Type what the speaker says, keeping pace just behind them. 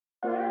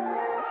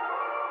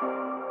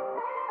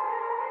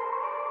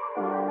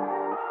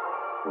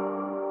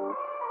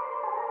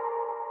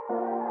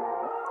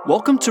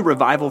Welcome to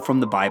Revival from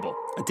the Bible,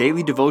 a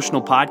daily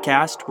devotional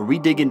podcast where we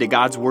dig into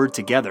God's Word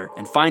together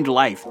and find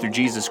life through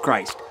Jesus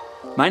Christ.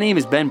 My name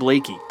is Ben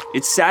Blakey.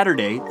 It's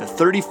Saturday, the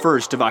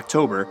 31st of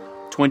October,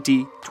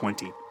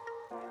 2020.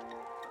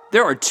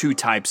 There are two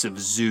types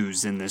of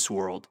zoos in this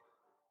world: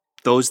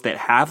 those that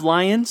have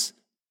lions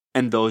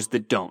and those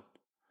that don't.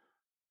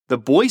 The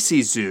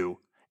Boise Zoo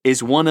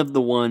is one of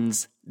the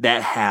ones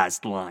that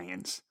has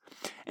lions.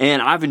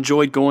 And I've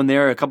enjoyed going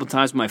there a couple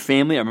times with my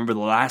family. I remember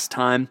the last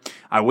time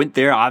I went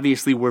there,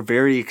 obviously we're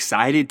very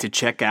excited to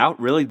check out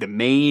really the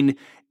main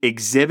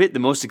exhibit, the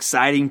most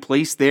exciting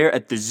place there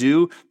at the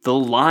zoo, the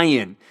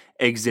lion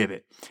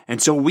exhibit.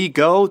 And so we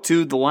go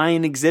to the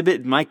lion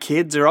exhibit. My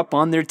kids are up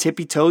on their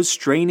tippy toes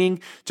straining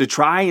to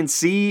try and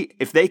see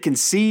if they can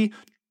see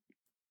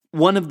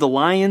one of the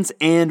lions,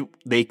 and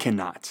they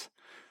cannot.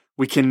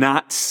 We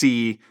cannot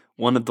see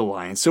one of the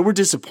lions. So we're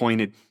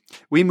disappointed.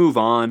 We move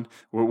on.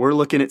 We're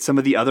looking at some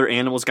of the other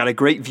animals, got a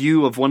great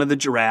view of one of the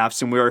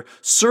giraffes, and we're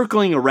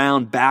circling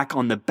around back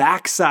on the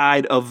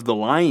backside of the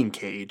lion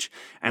cage.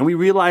 And we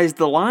realized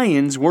the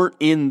lions weren't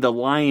in the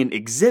lion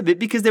exhibit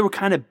because they were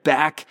kind of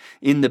back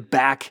in the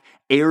back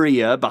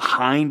area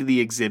behind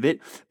the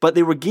exhibit, but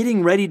they were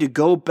getting ready to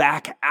go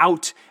back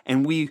out.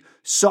 And we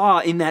saw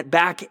in that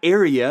back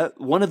area,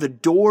 one of the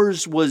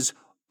doors was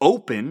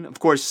open, of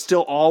course,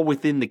 still all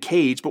within the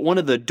cage, but one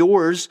of the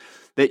doors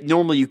that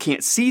normally you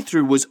can't see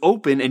through was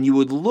open, and you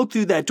would look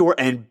through that door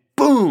and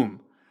boom,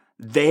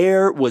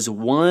 there was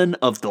one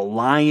of the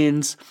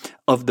lions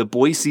of the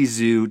Boise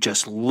Zoo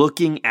just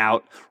looking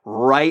out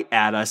right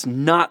at us,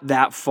 not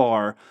that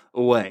far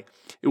away.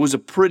 It was a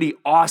pretty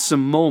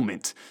awesome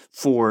moment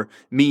for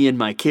me and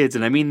my kids,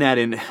 and I mean that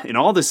in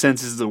all the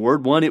senses of the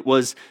word. One, it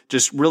was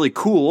just really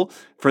cool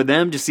for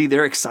them to see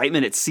their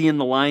excitement at seeing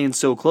the lion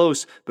so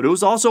close, but it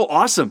was also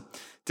awesome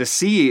to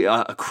see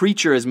a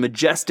creature as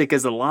majestic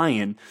as a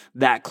lion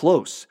that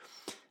close.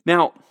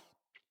 Now,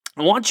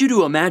 I want you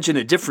to imagine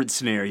a different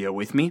scenario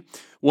with me,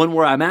 one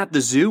where I'm at the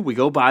zoo, we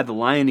go by the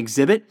lion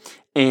exhibit,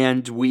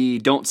 and we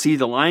don't see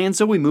the lion,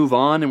 so we move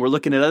on, and we're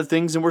looking at other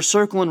things, and we're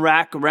circling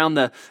back around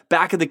the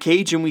back of the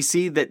cage, and we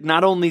see that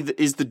not only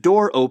is the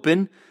door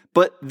open,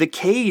 but the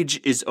cage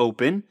is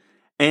open,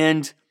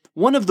 and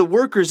one of the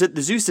workers at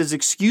the zoo says,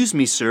 "Excuse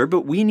me, sir,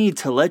 but we need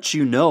to let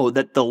you know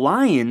that the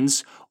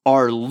lions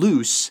are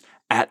loose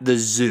at the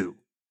zoo."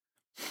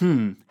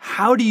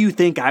 How do you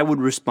think I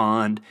would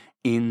respond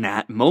in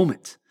that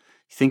moment?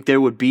 You think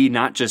there would be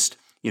not just,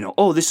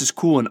 oh, this is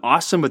cool and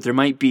awesome, but there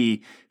might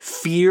be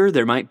fear,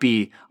 there might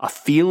be a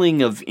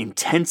feeling of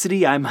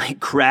intensity. I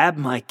might grab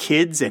my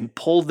kids and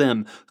pull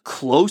them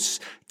close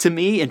to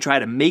me and try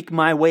to make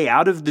my way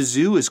out of the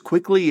zoo as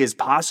quickly as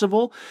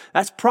possible.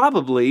 That's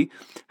probably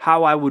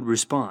how I would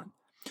respond.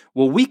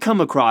 Well, we come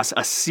across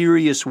a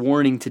serious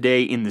warning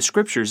today in the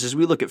scriptures as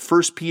we look at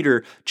 1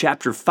 Peter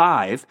chapter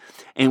 5,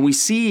 and we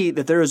see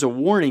that there is a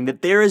warning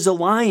that there is a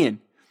lion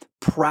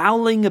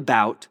prowling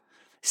about,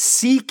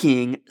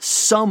 seeking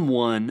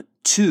someone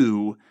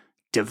to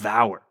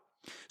devour.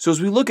 So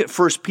as we look at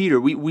 1 Peter,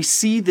 we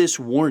see this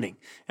warning,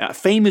 a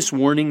famous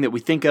warning that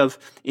we think of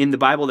in the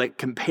Bible that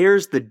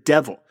compares the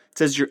devil. It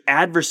says, your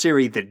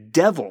adversary, the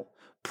devil,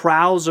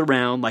 prowls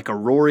around like a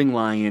roaring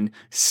lion,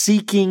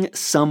 seeking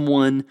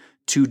someone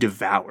to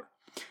devour.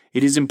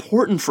 It is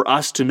important for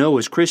us to know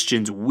as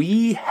Christians,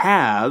 we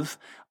have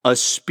a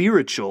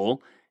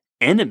spiritual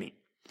enemy.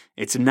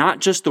 It's not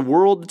just the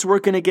world that's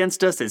working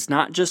against us. It's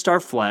not just our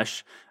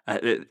flesh.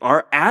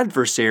 Our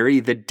adversary,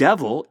 the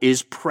devil,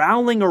 is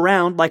prowling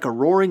around like a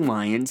roaring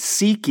lion,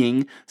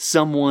 seeking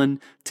someone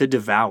to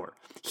devour.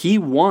 He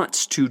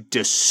wants to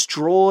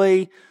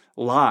destroy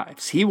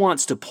lives. He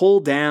wants to pull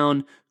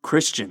down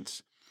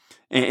Christians.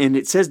 And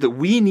it says that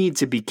we need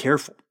to be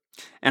careful.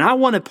 And I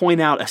want to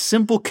point out a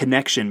simple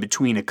connection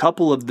between a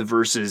couple of the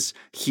verses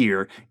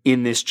here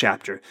in this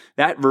chapter.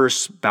 That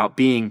verse about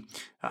being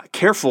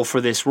careful for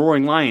this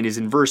roaring lion is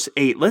in verse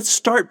 8. Let's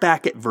start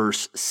back at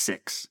verse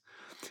 6.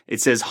 It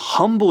says,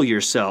 "Humble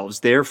yourselves,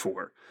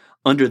 therefore,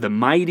 under the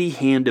mighty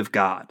hand of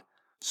God,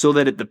 so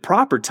that at the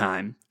proper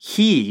time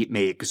he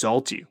may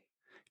exalt you,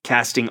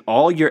 casting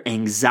all your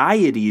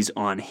anxieties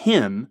on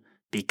him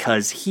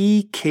because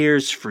he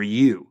cares for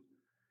you.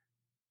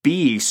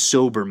 Be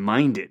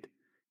sober-minded.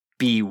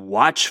 Be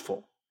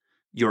watchful.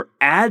 Your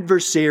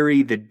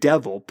adversary, the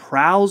devil,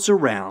 prowls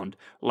around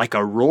like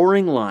a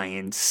roaring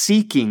lion,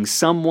 seeking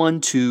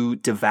someone to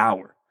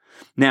devour."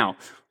 Now,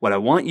 what I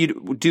want you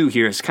to do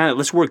here is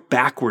let's work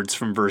backwards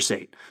from verse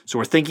 8. So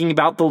we're thinking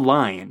about the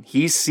lion.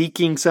 He's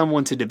seeking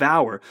someone to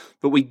devour.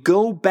 But we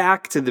go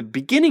back to the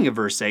beginning of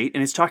verse 8,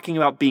 and it's talking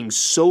about being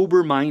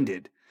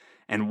sober-minded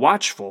and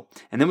watchful.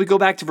 And then we go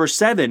back to verse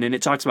 7, and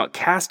it talks about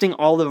casting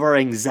all of our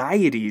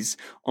anxieties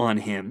on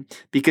him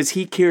because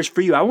he cares for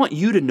you. I want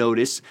you to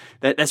notice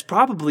that that's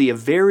probably a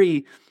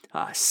very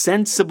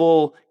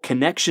sensible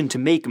connection to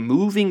make,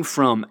 moving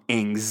from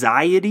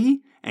anxiety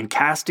and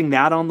casting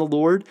that on the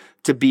Lord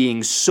to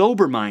being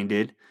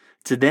sober-minded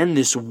to then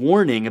this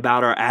warning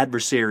about our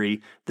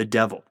adversary, the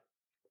devil.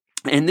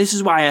 And this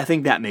is why I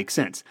think that makes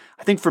sense.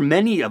 I think for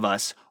many of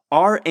us,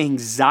 our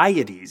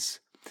anxieties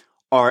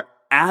are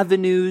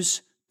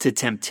avenues to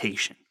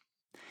temptation.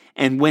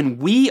 And when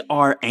we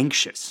are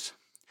anxious,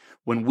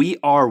 when we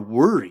are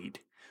worried,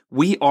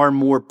 we are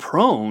more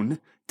prone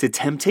to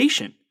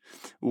temptation.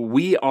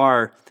 We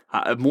are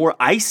more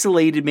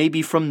isolated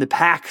maybe from the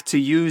pack, to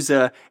use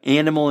an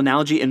animal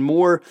analogy, and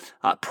more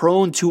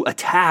prone to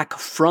attack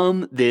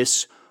from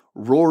this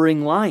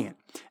roaring lion.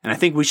 And I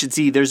think we should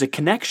see there's a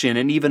connection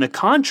and even a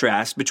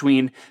contrast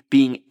between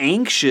being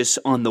anxious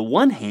on the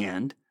one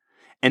hand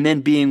and then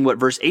being what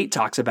verse 8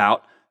 talks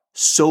about,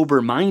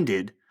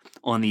 sober-minded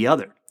on the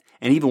other.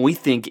 And even we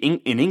think in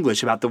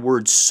English about the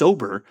word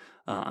sober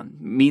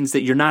means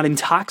that you're not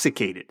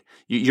intoxicated.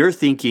 You're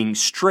thinking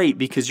straight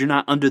because you're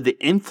not under the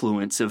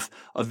influence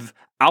of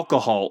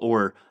alcohol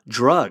or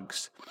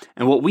drugs.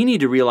 And what we need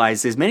to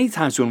realize is many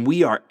times when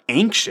we are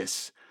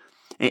anxious,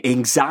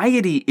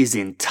 anxiety is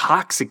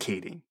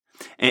intoxicating.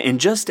 And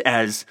just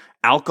as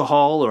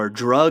alcohol or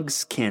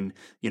drugs can,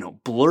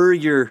 blur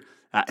your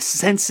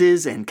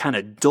senses and kind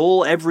of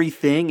dull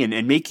everything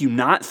and make you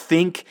not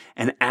think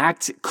and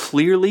act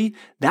clearly,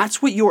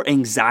 that's what your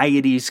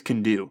anxieties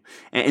can do.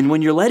 And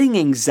when you're letting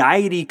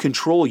anxiety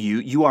control you,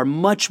 you are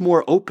much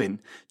more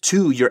open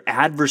to your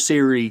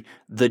adversary,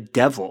 the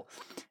devil,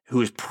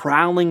 who is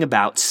prowling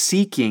about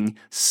seeking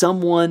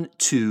someone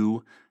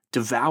to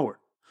devour.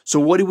 So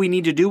what do we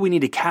need to do? We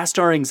need to cast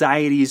our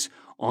anxieties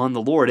on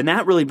the Lord. And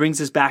that really brings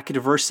us back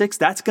into verse 6.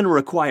 That's going to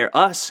require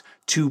us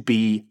to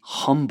be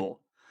humble.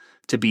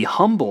 To be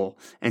humble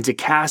and to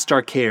cast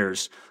our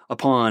cares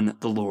upon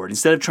the Lord.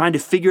 Instead of trying to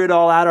figure it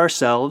all out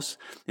ourselves,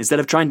 instead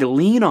of trying to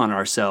lean on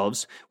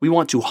ourselves, we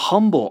want to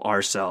humble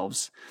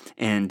ourselves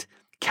and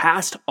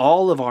cast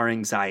all of our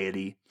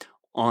anxiety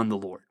on the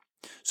Lord.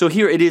 So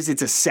here it is,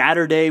 it's a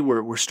Saturday,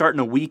 we're starting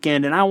a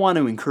weekend, and I want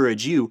to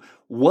encourage you,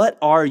 what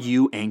are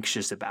you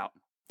anxious about?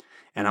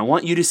 And I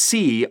want you to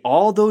see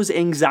all those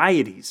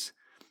anxieties,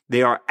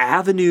 they are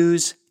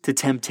avenues to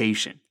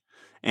temptation.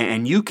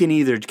 And you can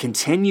either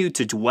continue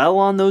to dwell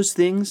on those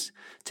things,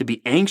 to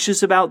be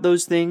anxious about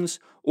those things,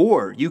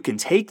 or you can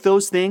take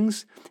those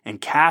things and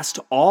cast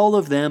all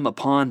of them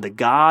upon the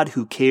God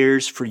who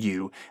cares for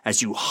you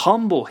as you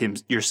humble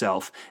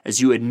yourself, as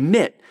you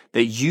admit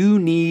that you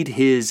need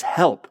His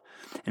help.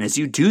 And as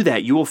you do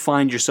that, you will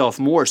find yourself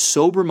more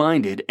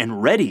sober-minded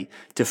and ready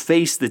to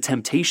face the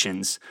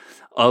temptations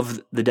of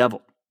the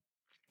devil.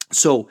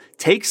 So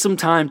take some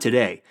time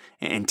today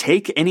and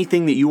take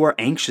anything that you are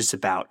anxious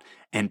about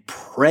and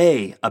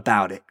pray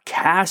about it.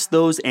 Cast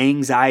those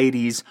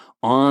anxieties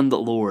on the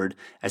Lord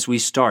as we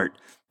start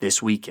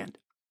this weekend.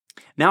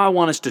 Now I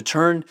want us to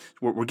turn,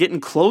 we're getting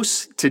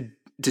close to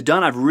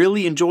done. I've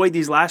really enjoyed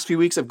these last few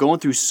weeks of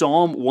going through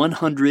Psalm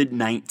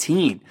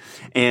 119.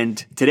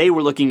 And today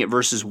we're looking at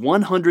verses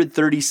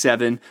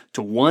 137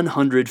 to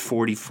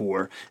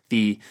 144,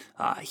 the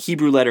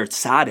Hebrew letter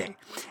tzadeh.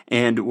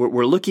 And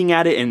we're looking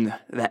at it, and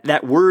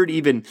that word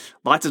even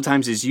lots of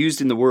times is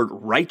used in the word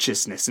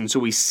righteousness. And so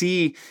we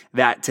see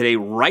that today,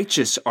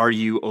 righteous are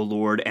you, O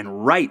Lord,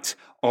 and right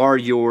are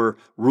your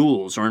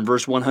rules. Or in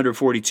verse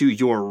 142,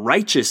 your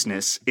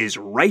righteousness is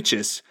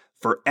righteous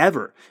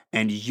forever,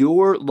 and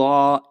your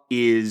law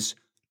is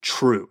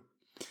true.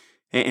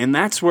 And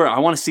that's where I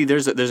want to see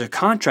there's a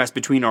contrast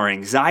between our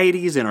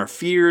anxieties and our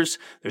fears.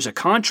 There's a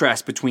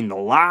contrast between the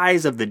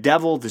lies of the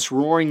devil, this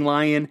roaring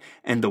lion,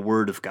 and the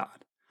word of God.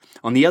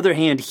 On the other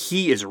hand,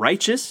 He is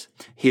righteous.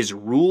 His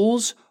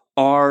rules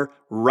are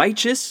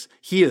righteous.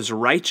 He is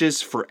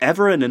righteous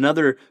forever. And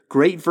another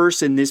great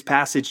verse in this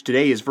passage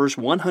today is verse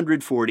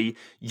 140.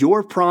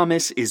 Your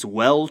promise is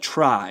well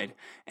tried,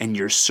 and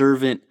your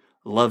servant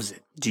loves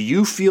it. Do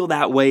you feel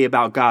that way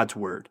about God's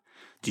word?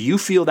 Do you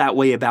feel that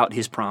way about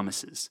His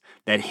promises?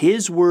 That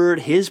His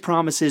word, His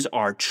promises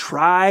are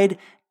tried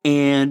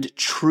and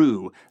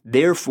true.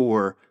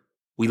 Therefore,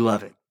 we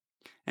love it.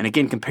 And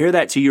again, compare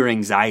that to your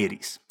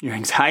anxieties. Your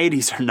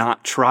anxieties are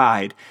not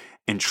tried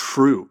and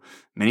true.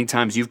 Many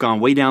times you've gone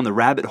way down the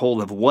rabbit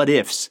hole of what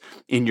ifs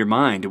in your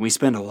mind, and we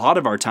spend a lot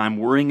of our time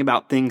worrying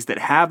about things that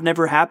have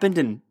never happened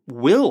and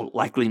will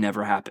likely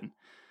never happen.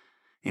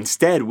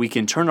 Instead, we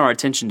can turn our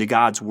attention to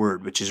God's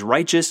word, which is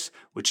righteous,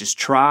 which is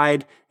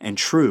tried and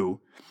true,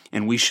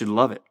 and we should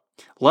love it.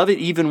 Love it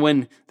even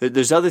when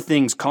there's other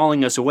things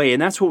calling us away.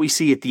 And that's what we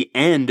see at the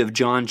end of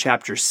John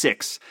chapter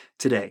 6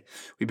 today.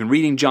 We've been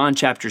reading John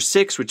chapter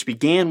 6, which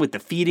began with the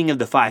feeding of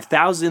the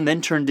 5,000, then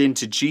turned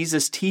into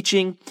Jesus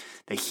teaching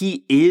that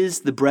He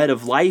is the bread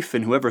of life,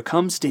 and whoever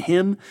comes to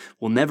Him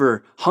will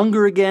never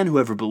hunger again.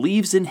 Whoever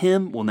believes in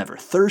Him will never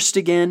thirst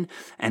again,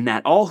 and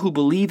that all who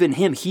believe in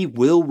Him, He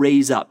will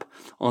raise up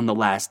on the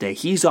last day.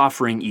 He's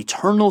offering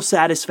eternal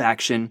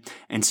satisfaction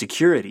and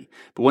security.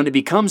 But when it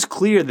becomes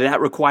clear that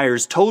that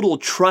requires total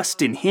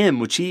trust in Him,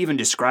 which He even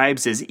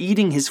describes as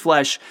eating His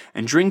flesh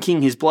and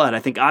drinking His blood, I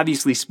think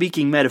obviously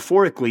speaking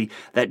metaphorically,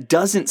 that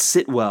doesn't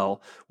sit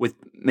well with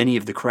many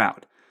of the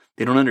crowd.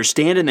 They don't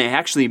understand, and they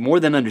actually, more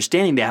than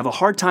understanding, they have a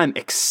hard time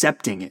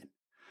accepting it.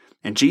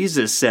 And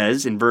Jesus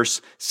says in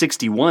verse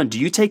 61, do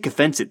you take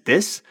offense at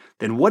this?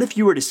 Then what if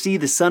you were to see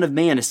the Son of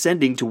Man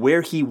ascending to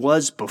where He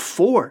was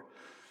before?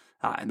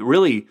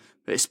 Really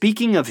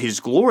speaking of his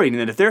glory, and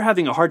that if they're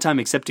having a hard time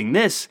accepting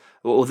this,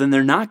 well, then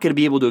they're not going to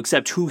be able to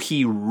accept who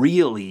he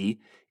really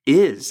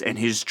is and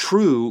his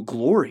true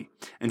glory.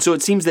 And so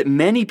it seems that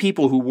many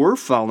people who were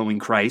following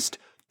Christ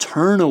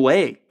turn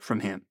away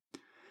from him.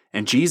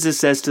 And Jesus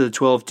says to the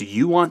 12, do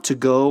you want to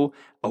go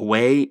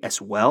away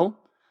as well?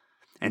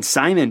 And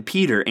Simon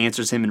Peter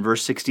answers him in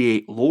verse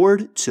 68,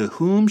 Lord, to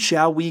whom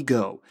shall we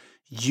go?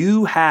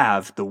 You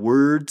have the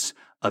words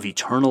of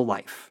eternal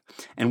life.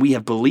 And we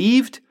have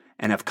believed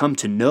and have come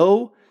to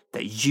know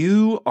that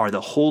you are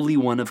the Holy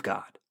One of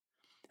God.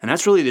 And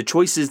that's really the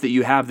choices that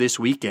you have this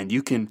weekend.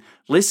 You can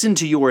listen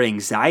to your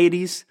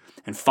anxieties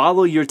and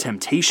follow your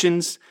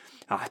temptations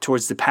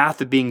towards the path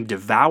of being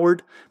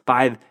devoured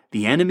by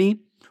the enemy,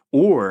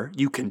 or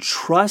you can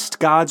trust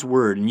God's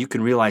word and you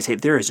can realize, hey,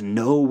 there is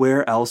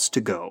nowhere else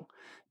to go.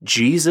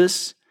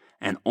 Jesus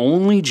and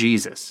only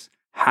Jesus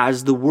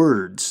has the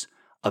words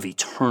of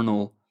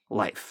eternal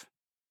life.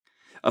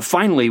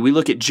 Finally, we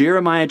look at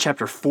Jeremiah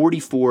chapter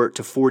 44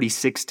 to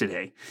 46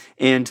 today.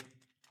 And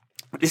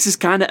this is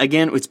kind of,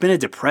 again, it's been a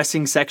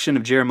depressing section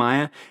of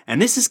Jeremiah, and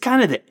this is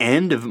kind of the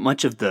end of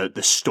much of the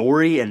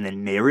story and the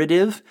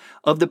narrative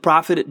of the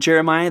prophet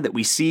Jeremiah that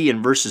we see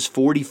in verses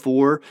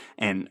 44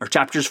 or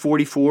chapters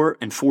 44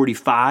 and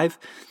 45.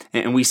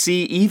 And we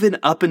see even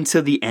up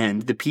until the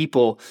end, the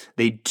people,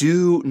 they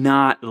do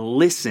not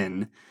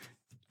listen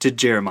to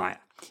Jeremiah.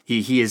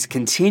 He is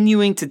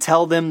continuing to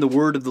tell them the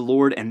word of the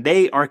Lord, and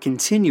they are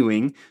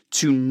continuing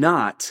to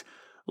not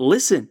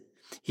listen.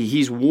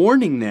 He's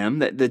warning them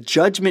that the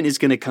judgment is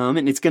going to come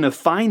and it's going to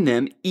find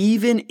them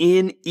even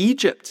in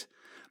Egypt.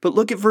 But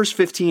look at verse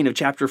 15 of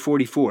chapter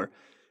 44. It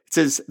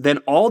says, Then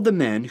all the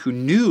men who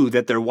knew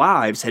that their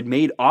wives had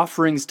made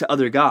offerings to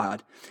other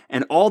God,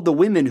 and all the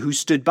women who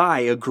stood by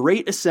a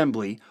great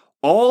assembly,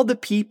 all the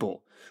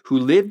people who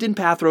lived in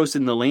Pathros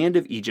in the land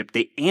of Egypt,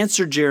 they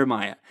answered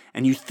Jeremiah.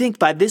 And you think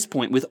by this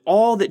point, with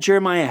all that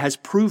Jeremiah has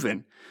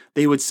proven,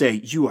 they would say,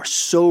 You are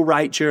so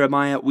right,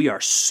 Jeremiah. We are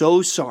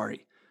so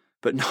sorry.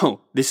 But no,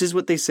 this is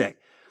what they say.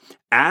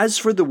 As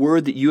for the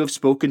word that you have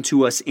spoken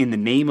to us in the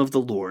name of the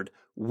Lord,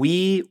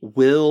 we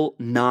will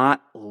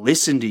not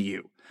listen to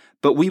you,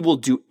 but we will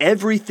do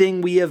everything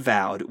we have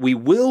vowed. We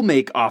will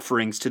make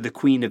offerings to the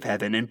Queen of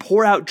Heaven and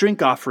pour out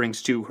drink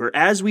offerings to her,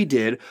 as we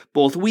did,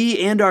 both we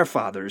and our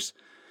fathers.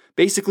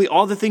 Basically,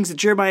 all the things that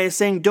Jeremiah is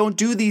saying, don't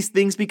do these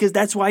things because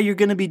that's why you're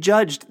going to be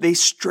judged. They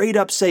straight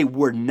up say,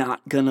 we're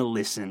not going to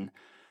listen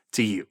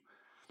to you.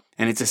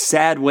 And it's a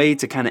sad way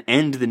to kind of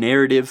end the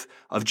narrative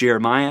of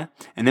Jeremiah.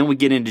 And then we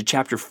get into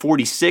chapter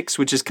 46,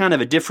 which is kind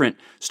of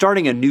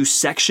starting a new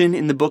section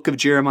in the book of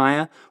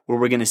Jeremiah, where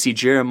we're going to see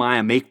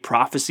Jeremiah make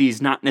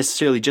prophecies, not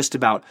necessarily just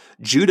about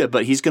Judah,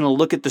 but he's going to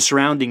look at the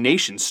surrounding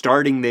nations,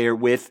 starting there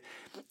with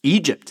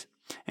Egypt.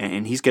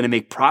 And he's going to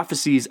make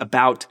prophecies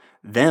about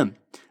them.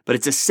 But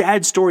it's a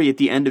sad story at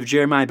the end of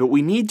Jeremiah, but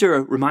we need to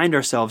remind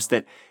ourselves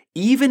that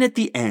even at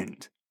the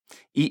end,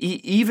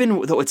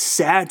 even though it's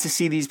sad to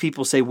see these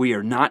people say, we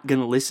are not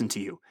going to listen to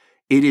you,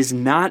 it is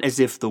not as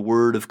if the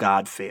word of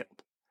God failed.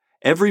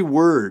 Every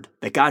word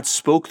that God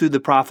spoke through the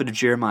prophet of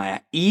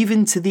Jeremiah,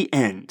 even to the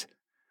end,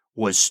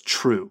 was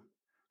true.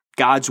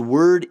 God's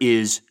word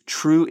is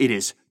true. It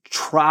is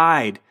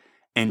tried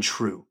and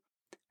true.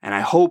 And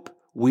I hope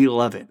we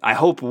love it. I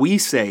hope we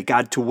say,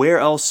 God, to where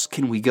else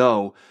can we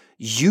go?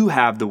 You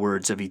have the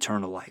words of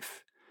eternal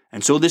life.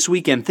 And so this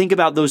weekend, think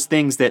about those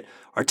things that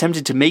are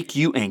tempted to make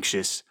you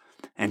anxious,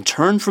 and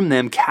turn from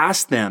them,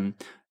 cast them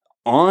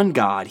on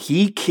God.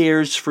 He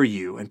cares for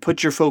you, and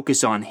put your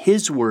focus on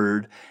His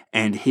word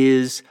and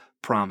His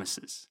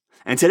promises.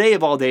 And today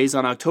of all days,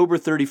 on October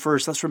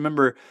 31st, let's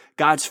remember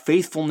God's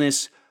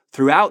faithfulness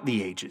throughout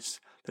the ages.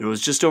 That it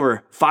was just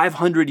over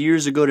 500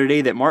 years ago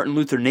today that Martin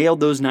Luther nailed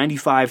those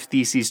 95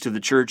 theses to the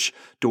church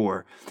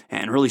door.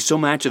 And really so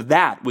much of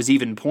that was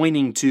even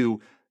pointing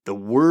to the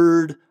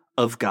word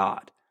of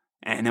God.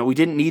 And that we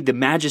didn't need the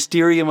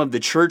magisterium of the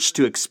church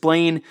to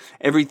explain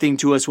everything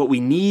to us. What we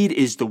need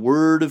is the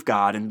word of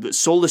God. And the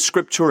sola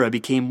scriptura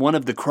became one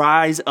of the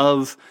cries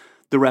of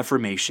the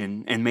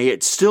Reformation. And may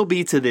it still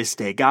be to this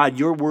day. God,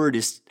 your word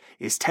is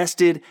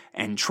tested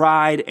and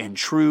tried and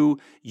true.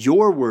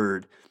 Your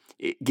word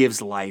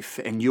gives life,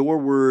 and your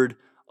word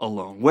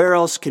alone. Where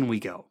else can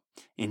we go?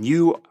 And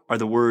you are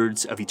the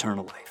words of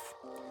eternal life.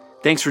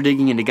 Thanks for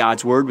digging into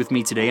God's Word with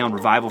me today on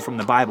Revival from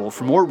the Bible.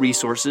 For more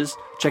resources,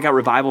 check out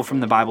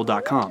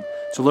revivalfromthebible.com.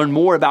 To learn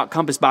more about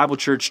Compass Bible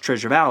Church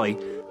Treasure Valley,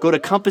 go to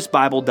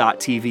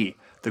compassbible.tv.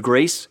 The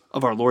grace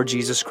of our Lord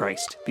Jesus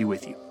Christ be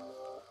with you.